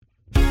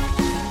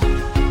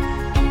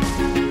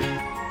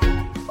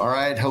All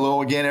right.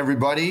 Hello again,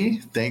 everybody.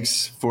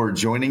 Thanks for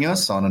joining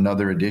us on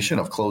another edition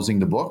of Closing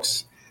the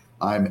Books.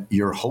 I'm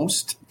your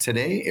host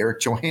today, Eric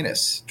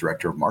Johannes,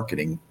 Director of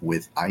Marketing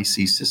with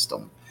IC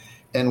System.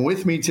 And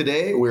with me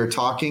today, we're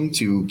talking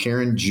to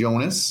Karen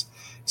Jonas,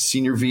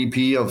 Senior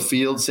VP of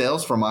Field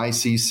Sales from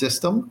IC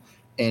System,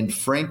 and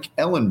Frank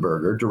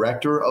Ellenberger,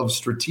 Director of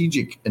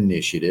Strategic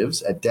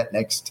Initiatives at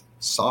DebtNext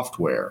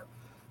Software.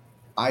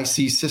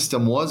 IC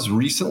System was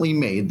recently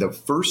made the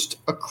first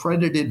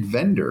accredited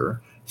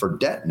vendor for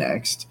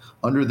DebtNext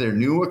under their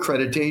new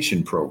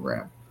accreditation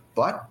program.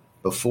 But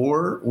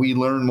before we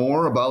learn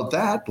more about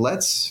that,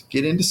 let's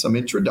get into some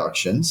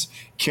introductions.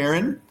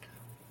 Karen,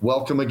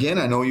 welcome again.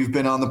 I know you've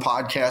been on the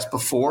podcast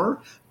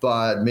before,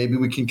 but maybe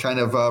we can kind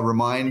of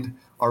remind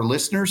our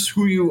listeners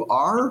who you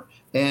are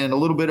and a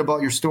little bit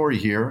about your story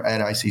here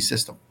at IC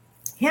System.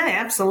 Yeah,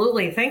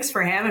 absolutely. Thanks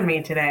for having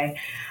me today.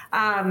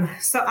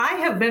 So I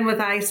have been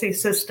with IC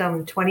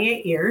System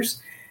 28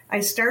 years. I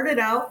started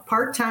out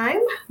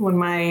part-time when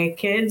my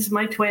kids,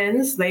 my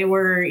twins, they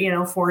were,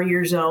 4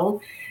 years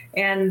old.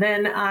 And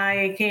then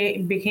I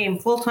became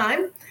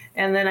full-time.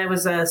 And then I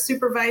was a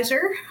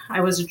supervisor.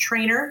 I was a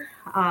trainer,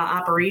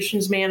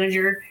 operations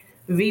manager,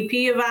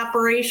 VP of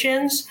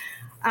operations.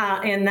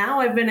 And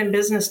now I've been in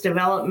business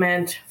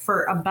development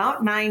for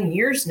about 9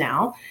 years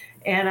now.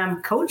 And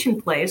I'm coach in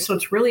place, so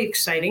it's really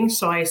exciting.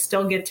 So I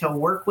still get to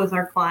work with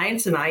our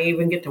clients, and I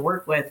even get to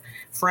work with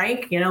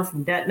Frank,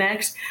 from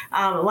DebtNext.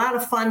 A lot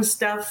of fun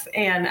stuff,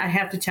 and I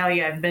have to tell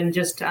you, I've been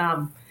just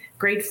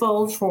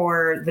grateful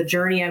for the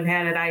journey I've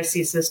had at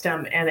IC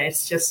System, and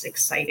it's just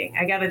exciting.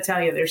 I got to tell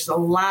you, there's a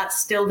lot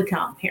still to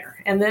come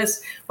here. And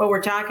what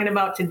we're talking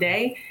about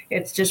today,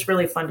 it's just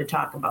really fun to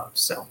talk about.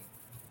 So,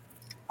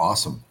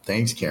 awesome.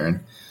 Thanks,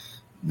 Karen.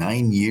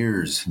 9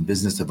 years in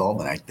business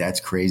development.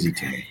 That's crazy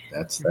to me.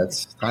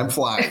 That's time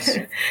flies.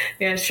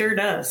 Yeah, it sure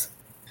does.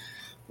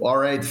 All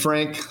right,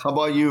 Frank, how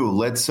about you?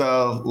 Let's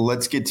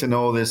get to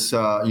know this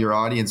your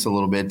audience a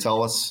little bit.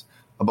 Tell us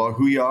about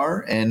who you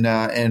are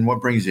and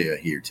what brings you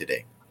here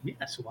today.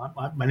 Yeah, so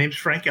my name is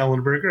Frank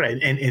Ellenberger,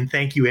 and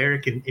thank you,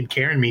 Eric and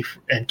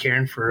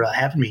Karen for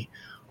having me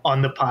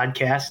on the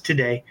podcast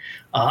today.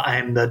 I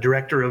am the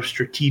Director of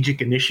Strategic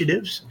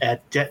Initiatives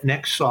at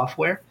DebtNext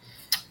Software.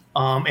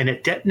 And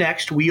at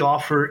DebtNext, we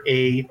offer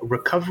a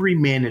recovery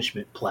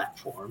management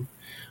platform.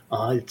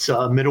 It's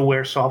a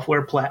middleware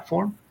software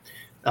platform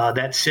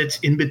that sits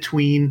in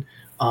between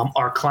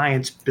our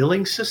clients'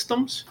 billing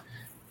systems.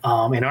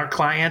 And our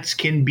clients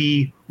can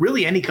be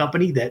really any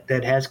company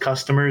that has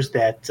customers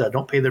that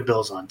don't pay their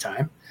bills on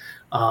time.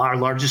 Our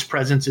largest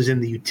presence is in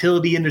the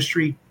utility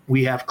industry.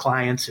 We have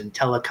clients in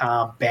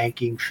telecom,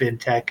 banking,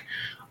 fintech.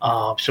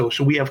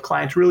 So we have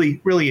clients really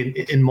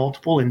in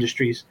multiple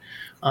industries.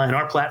 And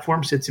our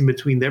platform sits in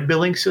between their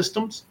billing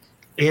systems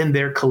and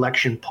their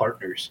collection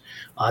partners.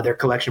 Their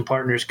collection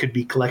partners could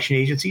be collection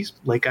agencies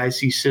like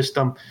IC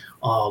System,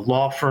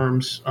 law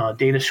firms,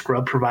 data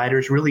scrub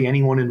providers, really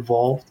anyone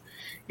involved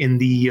in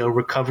the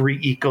recovery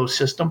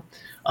ecosystem.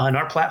 And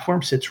our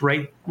platform sits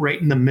right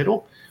in the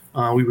middle.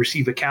 We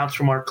receive accounts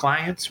from our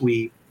clients.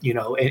 We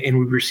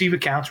receive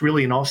accounts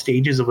really in all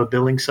stages of a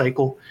billing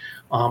cycle.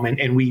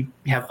 And we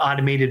have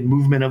automated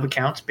movement of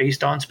accounts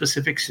based on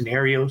specific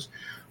scenarios.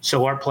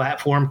 So our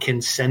platform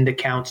can send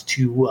accounts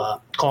to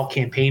call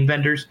campaign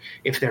vendors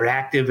if they're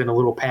active and a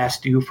little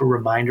past due for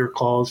reminder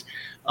calls.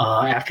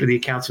 After the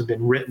accounts have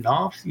been written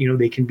off,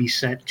 they can be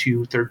sent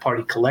to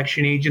third-party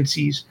collection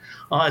agencies,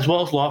 as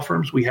well as law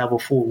firms. We have a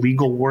full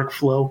legal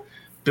workflow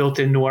built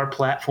into our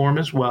platform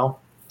as well.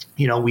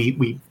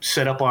 We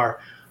set up our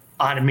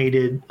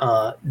automated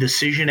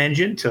decision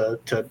engine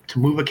to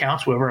move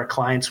accounts wherever our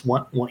clients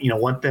want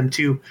them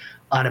to,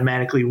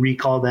 automatically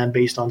recall them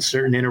based on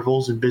certain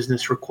intervals and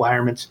business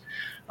requirements.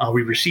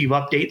 We receive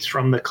updates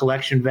from the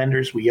collection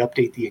vendors. We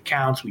update the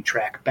accounts. We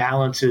track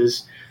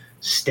balances,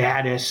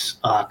 status,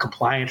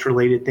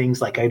 compliance-related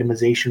things like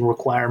itemization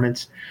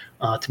requirements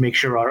to make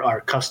sure our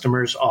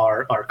customers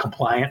are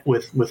compliant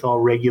with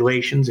all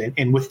regulations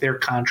and with their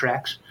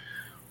contracts.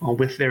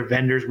 With their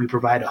vendors, we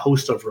provide a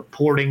host of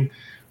reporting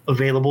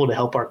available to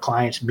help our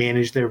clients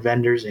manage their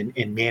vendors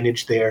and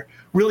manage their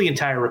really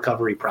entire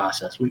recovery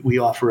process. We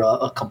offer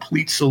a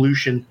complete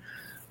solution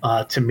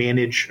to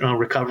manage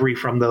recovery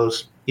from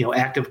those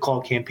active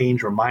call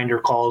campaigns, reminder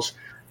calls,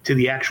 to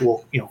the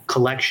actual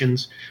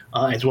collections,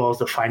 as well as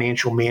the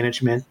financial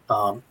management,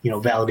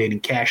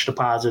 validating cash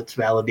deposits,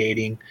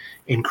 validating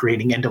and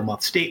creating end of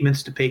month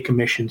statements to pay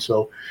commission.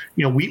 So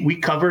we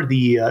cover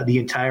the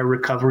entire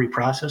recovery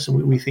process,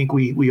 and we think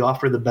we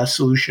offer the best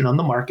solution on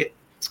the market.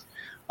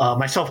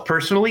 Myself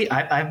personally,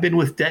 I've been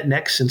with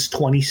DebtNext since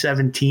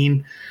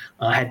 2017.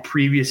 Had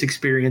previous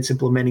experience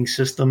implementing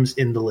systems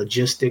in the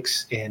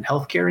logistics and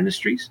healthcare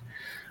industries.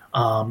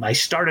 I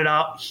started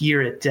out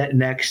here at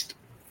DebtNext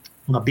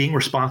being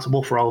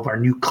responsible for all of our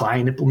new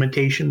client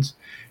implementations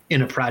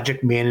in a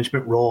project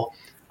management role.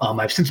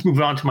 I've since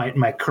moved on to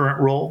my current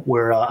role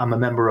where I'm a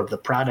member of the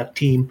product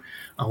team.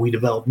 We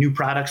develop new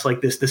products like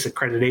this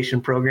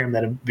accreditation program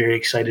that I'm very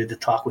excited to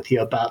talk with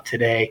you about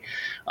today.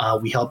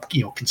 We help,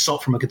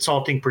 consult from a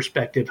consulting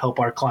perspective, help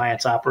our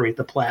clients operate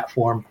the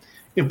platform,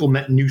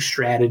 implement new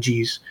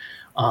strategies.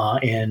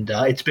 And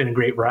it's been a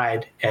great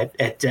ride at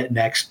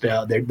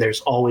DebtNext.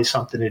 There's always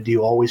something to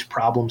do, always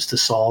problems to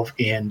solve.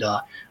 And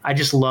I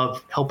just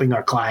love helping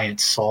our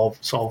clients solve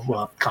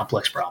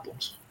complex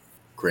problems.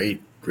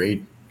 Great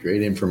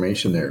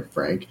information there,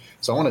 Frank.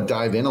 So I want to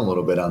dive in a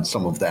little bit on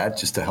some of that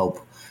just to help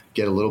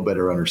get a little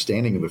better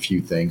understanding of a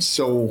few things.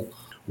 So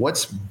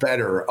what's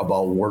better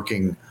about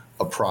working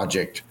a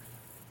project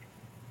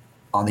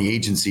on the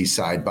agency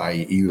side by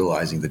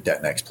utilizing the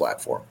DebtNext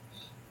platform?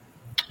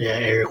 Yeah,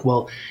 Eric.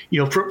 Well,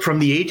 from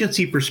the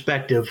agency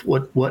perspective,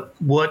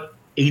 what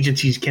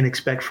agencies can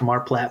expect from our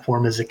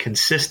platform is a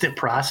consistent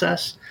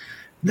process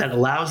that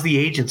allows the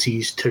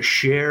agencies to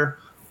share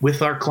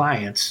with our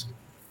clients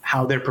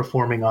how they're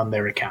performing on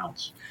their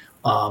accounts.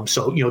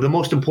 So the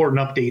most important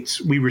updates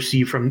we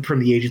receive from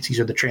the agencies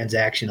are the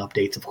transaction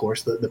updates, of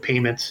course, the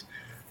payments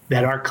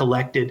that are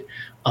collected.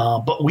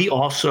 But we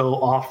also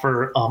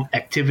offer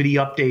activity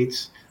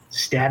updates,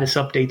 status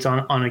updates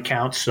on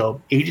accounts.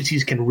 So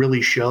agencies can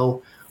really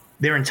show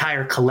their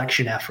entire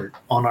collection effort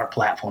on our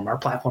platform. Our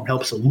platform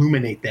helps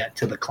illuminate that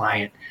to the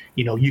client.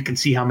 You can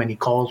see how many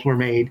calls were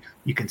made.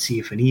 You can see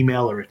if an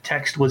email or a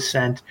text was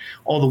sent.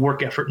 All the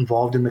work effort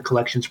involved in the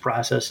collections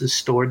process is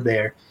stored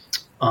there.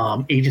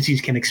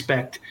 Agencies can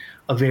expect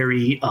a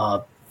very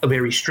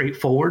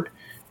straightforward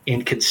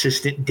and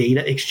consistent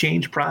data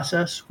exchange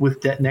process with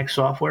DebtNext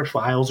software.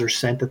 Files are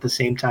sent at the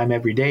same time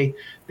every day.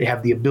 They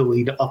have the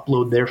ability to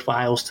upload their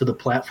files to the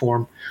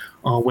platform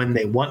when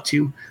they want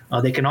to.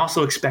 They can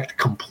also expect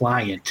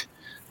compliant,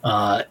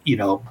 and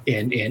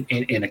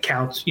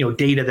accounts,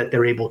 data that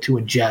they're able to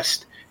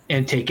ingest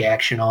and take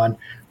action on.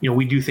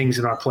 We do things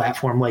in our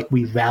platform like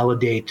we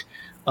validate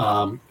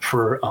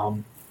for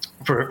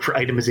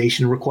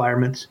itemization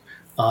requirements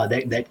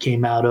that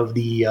came out of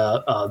the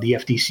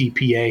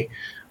FDCPA.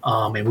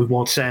 And we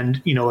won't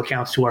send,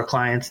 accounts to our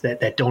clients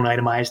that don't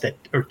itemize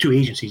or to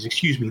agencies,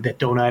 that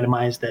don't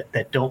itemize,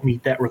 that don't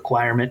meet that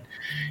requirement.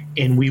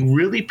 And we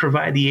really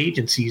provide the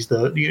agencies,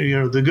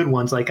 the good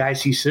ones like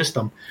IC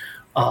System,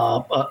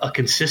 a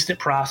consistent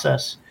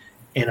process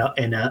and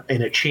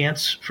a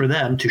chance for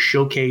them to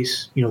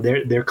showcase,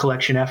 their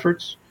collection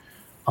efforts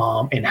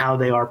and how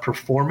they are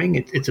performing.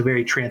 It's a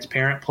very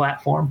transparent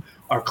platform.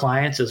 Our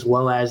clients, as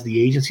well as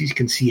the agencies,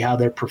 can see how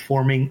they're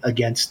performing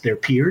against their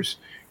peers,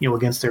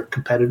 against their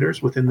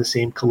competitors within the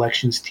same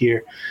collections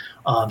tier.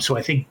 So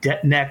I think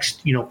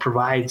DebtNext,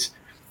 provides,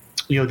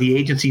 the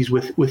agencies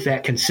with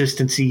that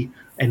consistency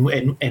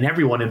and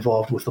everyone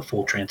involved with the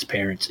full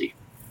transparency.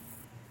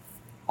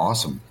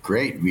 Awesome.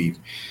 Great.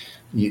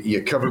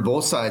 You covered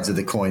both sides of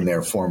the coin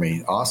there for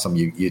me. Awesome.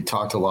 You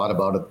talked a lot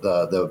about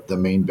the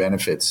main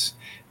benefits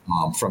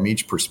from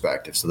each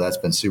perspective. So that's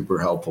been super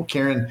helpful.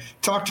 Karen,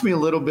 talk to me a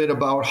little bit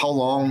about how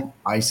long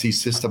IC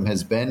System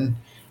has been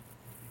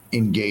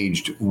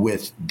engaged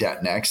with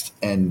DebtNext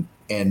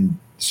and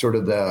sort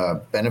of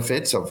the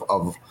benefits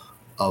of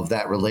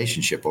that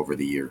relationship over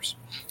the years.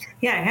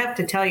 Yeah, I have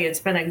to tell you,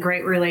 it's been a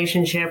great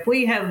relationship.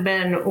 We have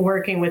been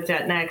working with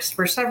DebtNext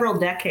for several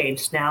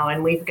decades now,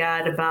 and we've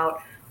got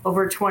about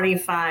over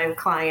 25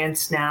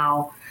 clients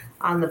now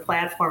on the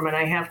platform. And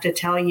I have to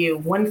tell you,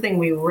 one thing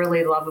we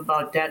really love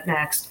about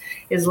DebtNext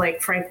is,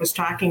 like Frank was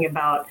talking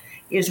about,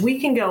 is we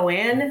can go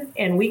in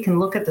and we can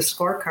look at the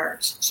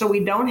scorecards. So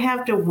we don't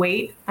have to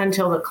wait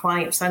until the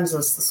client sends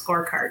us the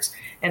scorecards.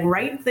 And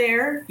right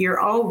there,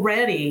 you're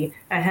already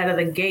ahead of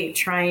the gate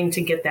trying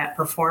to get that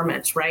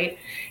performance, right?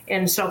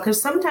 And so, because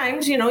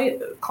sometimes,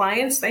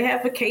 clients, they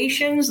have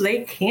vacations,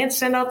 they can't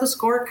send out the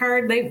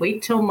scorecard, they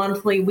wait till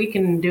monthly, we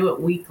can do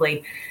it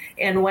weekly.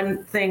 And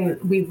one thing,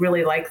 we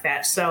really like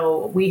that.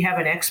 So we have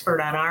an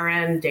expert on our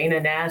end, Dana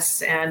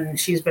Ness, and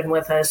she's been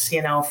with us,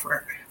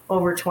 for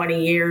over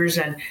 20 years,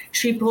 and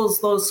she pulls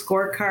those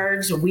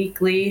scorecards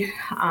weekly,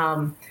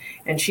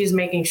 and she's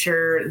making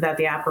sure that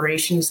the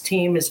operations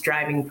team is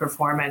driving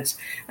performance.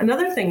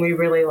 Another thing we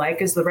really like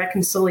is the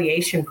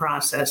reconciliation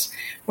process.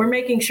 We're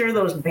making sure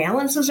those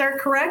balances are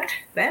correct.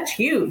 That's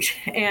huge.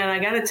 And I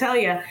got to tell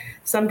you,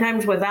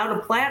 sometimes without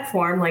a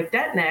platform like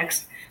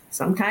DebtNext,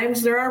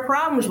 sometimes there are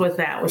problems with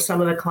that, with some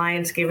of the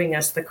clients giving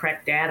us the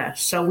correct data.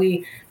 So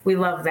we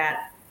love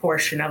that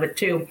portion of it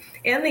too.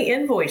 And the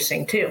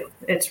invoicing too.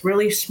 It's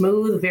really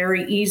smooth,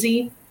 very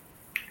easy,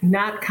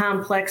 not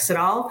complex at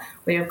all.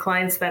 We have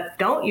clients that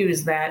don't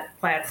use that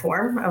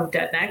platform of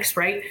DebtNext,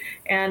 right?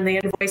 And the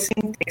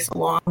invoicing takes a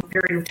long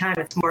period of time.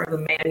 It's more of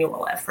a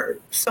manual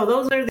effort. So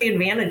those are the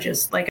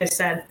advantages. Like I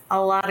said, a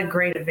lot of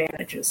great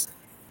advantages.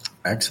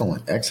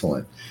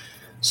 Excellent.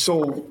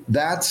 So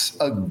that's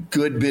a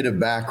good bit of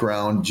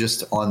background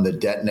just on the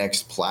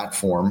DebtNext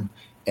platform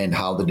and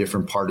how the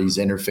different parties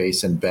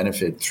interface and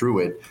benefit through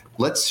it.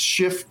 Let's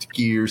shift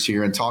gears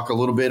here and talk a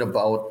little bit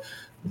about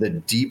the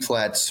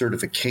dPlat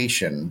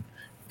certification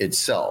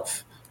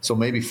itself. So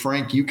maybe,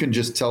 Frank, you can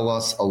just tell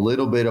us a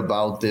little bit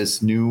about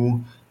this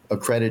new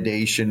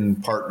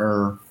accreditation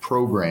partner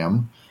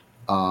program.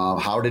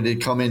 How did it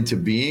come into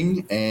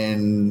being,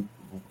 and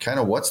kind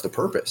of what's the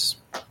purpose?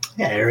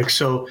 Yeah, Eric.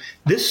 So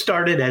this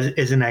started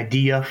as an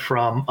idea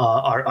from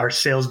our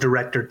sales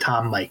director,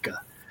 Tom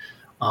Micah.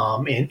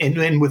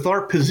 And with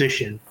our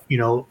position,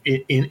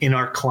 in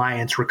our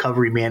client's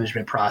recovery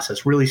management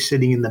process, really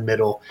sitting in the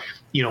middle,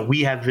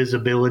 we have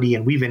visibility,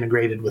 and we've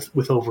integrated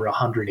with over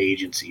 100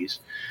 agencies.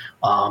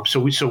 So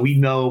we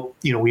know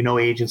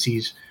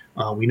agencies,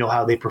 we know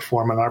how they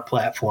perform on our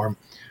platform.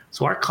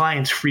 So our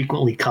clients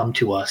frequently come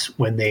to us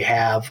when they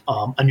have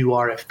a new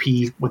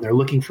RFP, when they're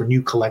looking for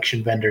new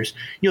collection vendors.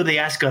 They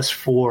ask us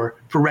for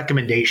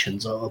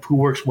recommendations of who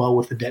works well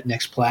with the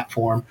DebtNext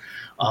platform,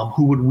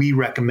 who would we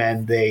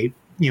recommend they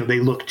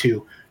look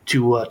to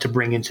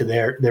bring into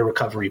their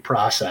recovery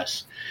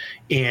process.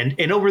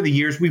 And over the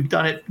years, we've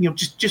done it,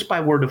 just by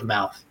word of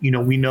mouth.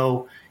 We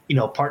know,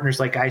 partners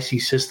like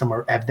IC System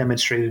have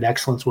demonstrated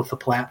excellence with the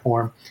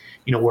platform.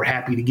 We're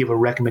happy to give a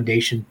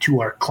recommendation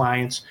to our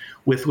clients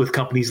with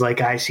companies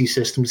like IC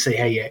System to say,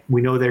 hey,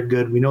 we know they're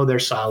good, we know they're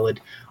solid.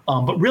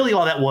 But really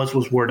all that was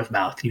word of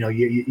mouth.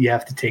 You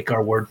have to take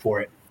our word for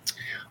it.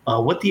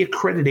 What the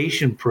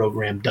accreditation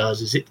program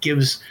does is it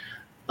gives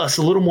us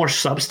a little more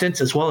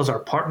substance, as well as our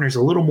partners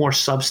a little more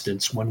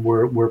substance when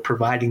we're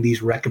providing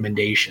these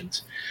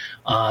recommendations.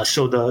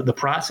 So the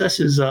process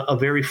is a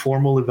very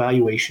formal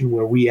evaluation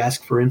where we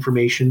ask for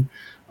information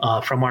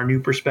from our new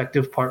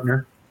prospective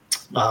partner.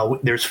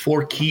 There's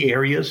 4 key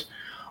areas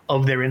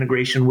of their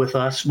integration with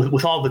us,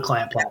 with all the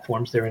client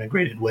platforms they're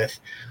integrated with,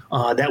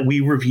 that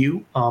we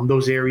review.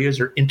 Those areas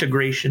are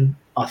integration,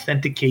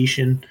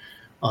 authentication,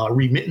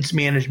 remittance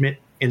management,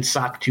 and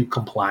SOC 2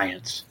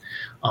 compliance.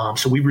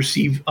 So we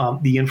receive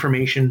the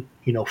information,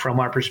 from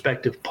our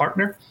prospective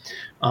partner.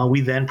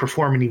 We then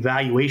perform an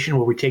evaluation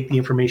where we take the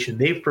information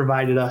they've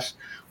provided us.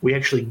 We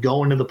actually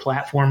go into the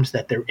platforms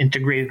that they're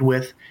integrated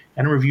with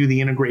and review the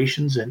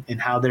integrations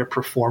and how they're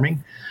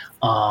performing.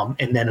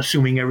 And then,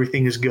 assuming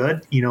everything is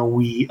good,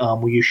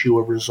 we issue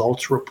a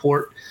results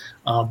report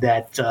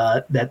that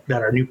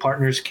our new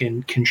partners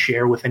can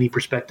share with any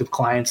prospective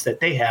clients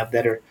that they have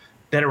that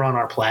are on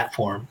our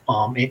platform.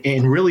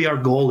 And really, our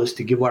goal is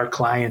to give our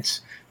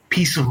clients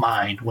peace of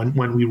mind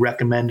when we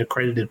recommend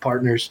accredited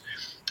partners.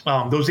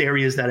 Those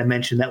areas that I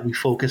mentioned that we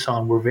focus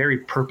on were very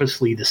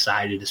purposely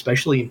decided,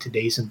 especially in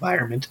today's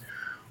environment.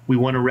 We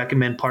want to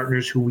recommend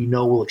partners who we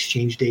know will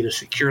exchange data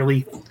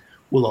securely,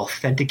 will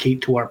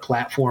authenticate to our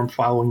platform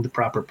following the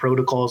proper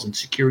protocols and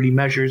security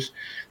measures,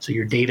 so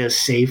your data is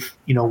safe,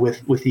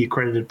 with the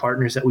accredited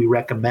partners that we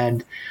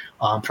recommend.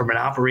 From an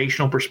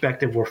operational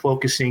perspective, we're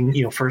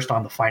focusing, first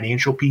on the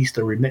financial piece,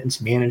 the remittance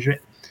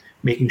management,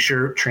 making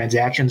sure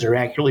transactions are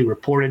accurately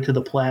reported to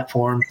the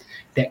platform,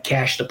 that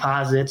cash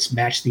deposits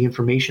match the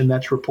information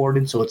that's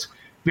reported. So it's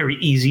very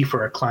easy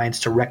for our clients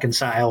to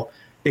reconcile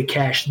the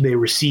cash they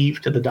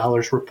receive to the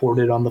dollars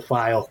reported on the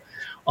file.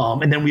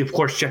 And then we, of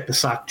course, check the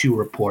SOC 2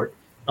 report.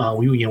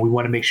 We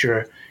want to make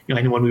sure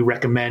anyone we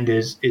recommend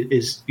is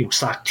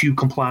SOC 2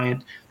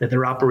 compliant, that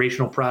their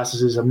operational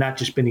processes have not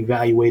just been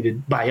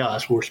evaluated by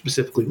us. We're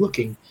specifically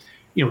looking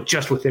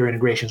just with their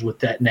integrations with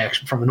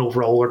DebtNext from an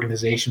overall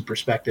organization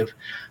perspective.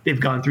 They've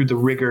gone through the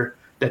rigor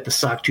that the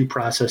SOC 2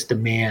 process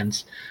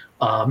demands.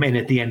 And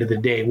at the end of the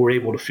day, we're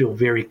able to feel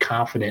very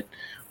confident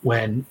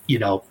when,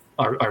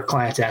 our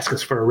clients ask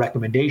us for a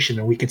recommendation,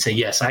 and we can say,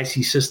 yes,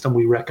 IC System,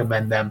 we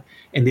recommend them,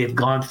 and they've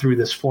gone through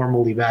this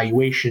formal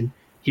evaluation.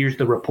 Here's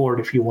the report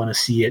if you want to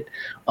see it.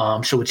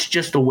 So it's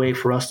just a way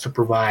for us to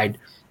provide,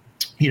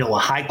 a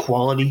high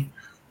quality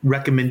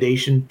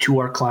recommendation to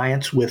our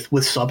clients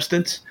with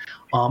substance,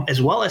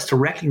 as well as to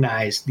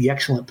recognize the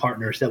excellent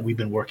partners that we've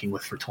been working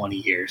with for 20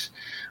 years.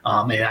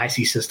 And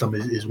IC System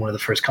is one of the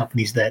first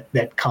companies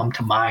that come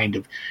to mind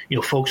of,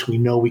 folks we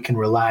know we can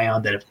rely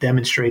on that have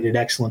demonstrated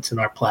excellence in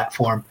our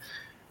platform.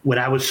 When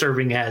I was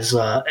serving as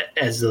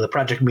the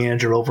project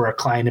manager over our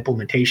client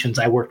implementations,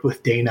 I worked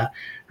with Dana,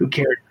 who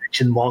Karen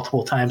mentioned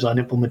multiple times on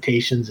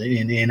implementations,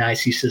 and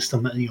IC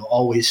System,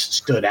 always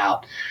stood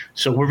out.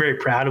 So we're very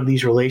proud of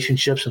these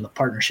relationships and the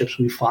partnerships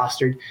we've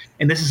fostered.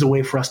 And this is a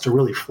way for us to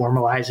really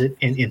formalize it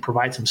and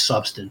provide some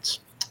substance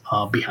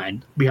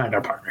behind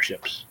our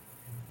partnerships.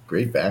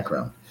 Great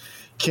background.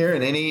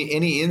 Karen,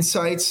 any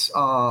insights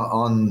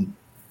on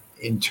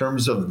in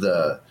terms of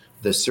the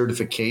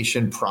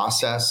certification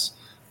process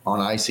on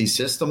IC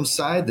Systems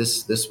side?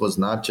 This was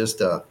not just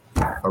a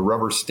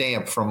rubber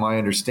stamp, from my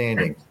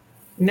understanding.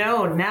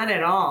 No, not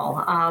at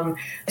all.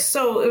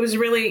 So it was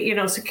really,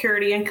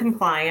 security and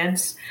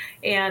compliance,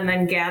 and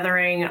then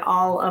gathering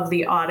all of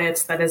the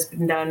audits that has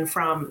been done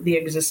from the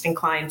existing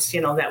clients,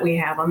 that we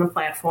have on the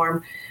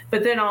platform.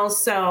 But then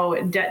also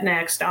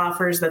DebtNext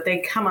offers that they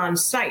come on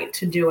site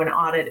to do an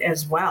audit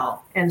as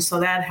well. And so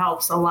that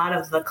helps a lot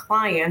of the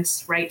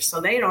clients, right?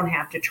 So they don't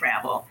have to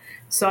travel.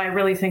 So I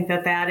really think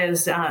that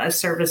is a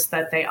service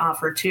that they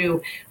offer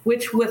too,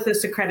 which with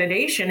this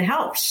accreditation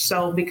helps.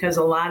 So because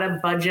a lot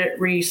of budget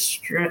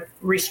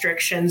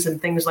restrictions and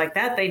things like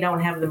that, they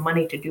don't have the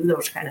money to do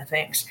those kind of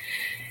things.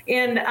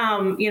 And,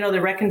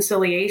 the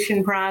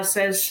reconciliation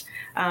process,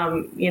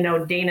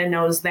 Dana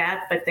knows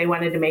that, but they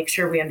wanted to make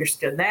sure we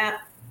understood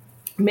that.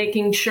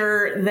 Making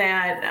sure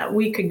that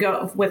we could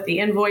go with the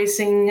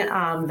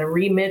invoicing, the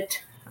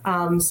remit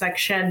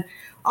section,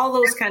 all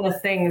those kind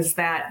of things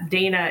that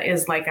Dana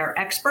is like our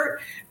expert,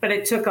 but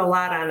it took a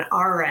lot on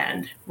our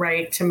end,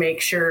 right, to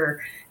make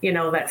sure,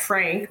 that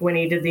Frank, when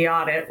he did the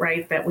audit,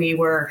 right, that we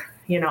were,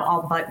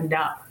 all buttoned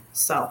up.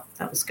 So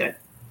that was good.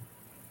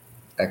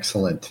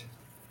 Excellent.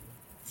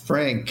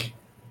 Frank,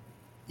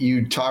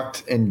 you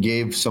talked and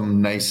gave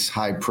some nice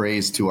high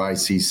praise to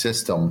IC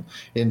System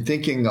in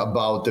thinking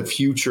about the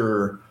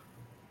future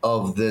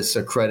of this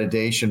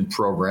accreditation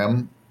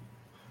program.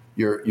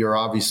 You're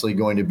obviously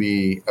going to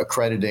be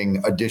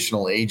accrediting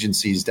additional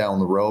agencies down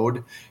the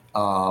road.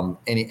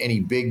 Any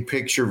big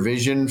picture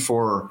vision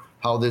for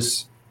how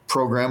this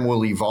program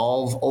will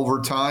evolve over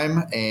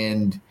time?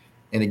 And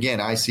again,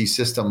 IC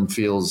System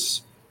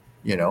feels,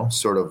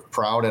 sort of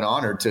proud and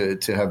honored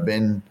to have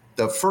been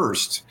the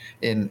first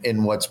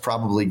in what's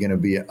probably going to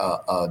be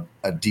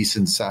a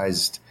decent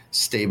sized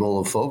stable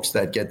of folks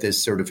that get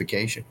this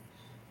certification.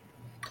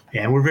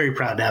 Yeah, and we're very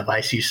proud to have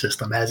IC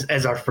System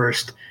as our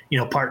first,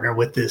 partner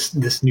with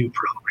this new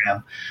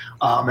program.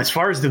 As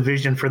far as the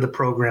vision for the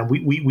program,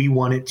 we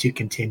want it to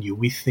continue.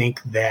 We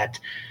think that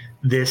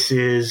this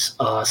is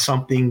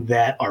something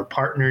that our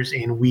partners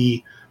and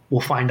we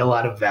will find a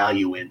lot of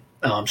value in.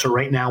 So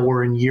right now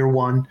we're in year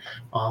one.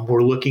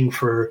 We're looking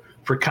for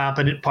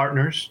competent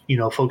partners,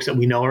 folks that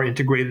we know are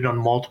integrated on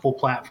multiple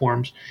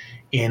platforms,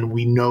 and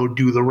we know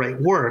do the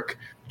right work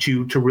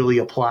to really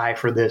apply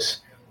for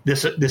this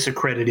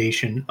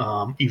accreditation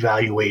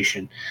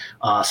evaluation.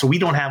 So we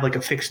don't have like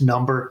a fixed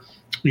number,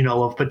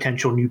 of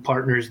potential new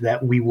partners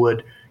that we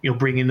would,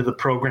 bring into the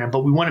program,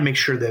 but we want to make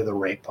sure they're the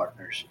right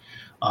partners.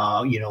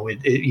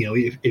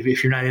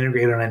 If you're not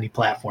integrated on any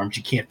platforms,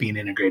 you can't be an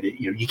integrated,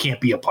 you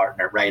can't be a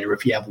partner, right? Or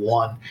if you have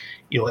one,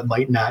 it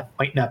might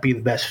not be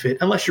the best fit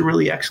unless you're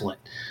really excellent.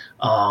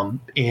 And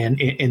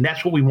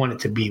that's what we want it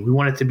to be. We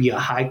want it to be a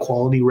high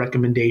quality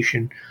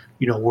recommendation.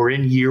 We're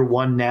in year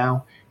one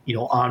now,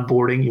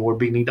 onboarding, we're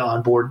beginning to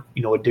onboard,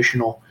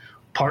 additional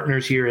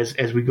partners here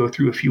as we go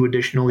through a few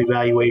additional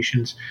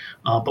evaluations.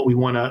 But we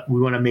want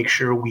to make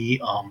sure we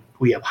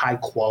have high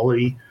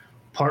quality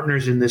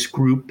partners in this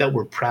group that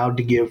we're proud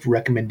to give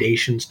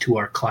recommendations to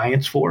our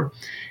clients for.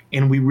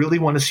 And we really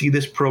want to see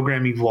this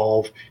program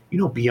evolve,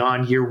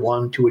 beyond year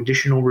one to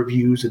additional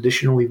reviews,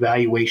 additional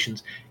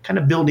evaluations, kind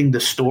of building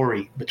the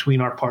story between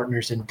our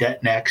partners and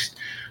DebtNext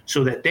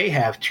so that they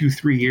have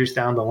 2-3 years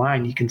down the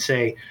line. You can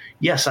say,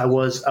 yes, I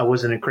was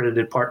an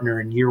accredited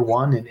partner in year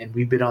one, and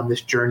we've been on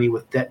this journey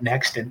with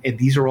DebtNext. And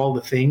these are all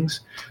the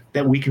things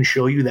that we can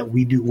show you that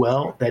we do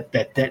well, that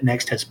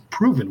DebtNext has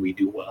proven we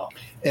do well.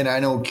 And I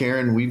know,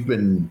 Karen, we've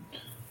been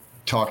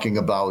talking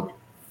about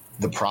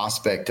the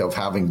prospect of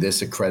having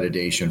this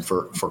accreditation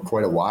for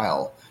quite a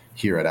while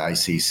here at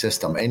IC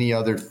System. Any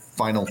other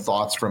final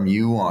thoughts from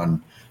you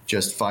on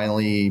just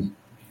finally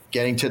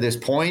getting to this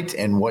point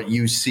and what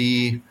you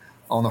see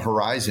on the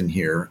horizon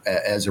here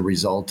as a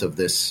result of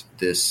this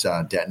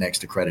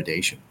DebtNext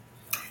accreditation?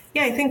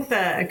 Yeah, I think the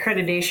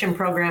accreditation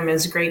program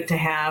is great to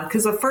have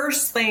because the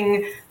first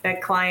thing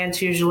that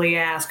clients usually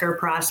ask are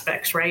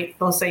prospects, right?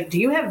 They'll say, do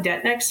you have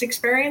DebtNext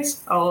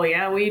experience? Oh,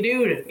 yeah, we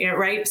do,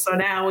 right? So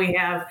now we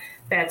have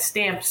that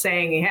stamp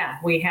saying, yeah,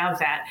 we have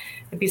that.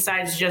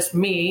 Besides just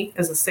me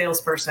as a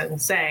salesperson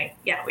saying,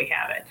 yeah, we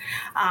have it.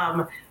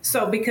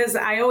 So because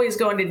I always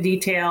go into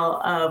detail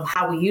of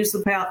how we use the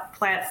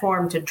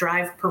platform to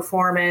drive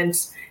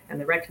performance and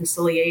the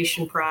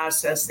reconciliation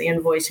process, the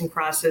invoicing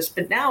process,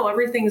 but now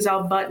everything's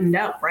all buttoned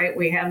up, right?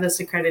 We have this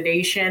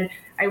accreditation.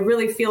 I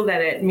really feel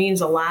that it means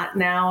a lot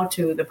now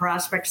to the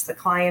prospects, the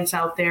clients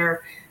out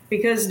there,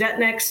 because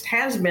DebtNext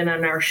has been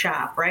in our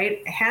shop, right?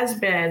 It has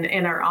been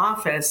in our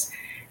office.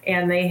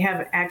 And they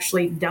have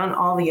actually done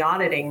all the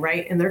auditing,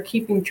 right? And they're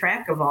keeping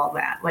track of all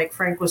that. Like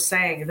Frank was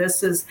saying,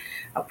 this is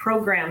a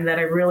program that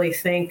I really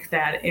think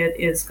that it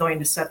is going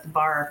to set the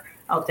bar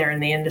out there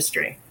in the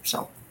industry.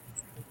 So,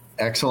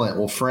 excellent.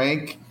 Well,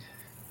 Frank,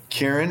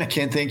 Karen, I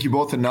can't thank you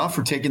both enough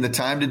for taking the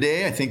time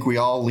today. I think we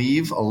all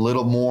leave a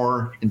little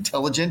more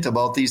intelligent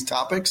about these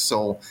topics.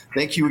 So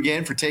thank you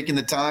again for taking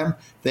the time.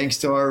 Thanks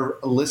to our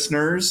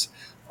listeners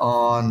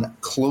on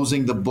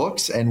Closing the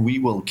Books, and we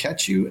will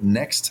catch you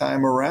next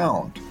time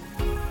around.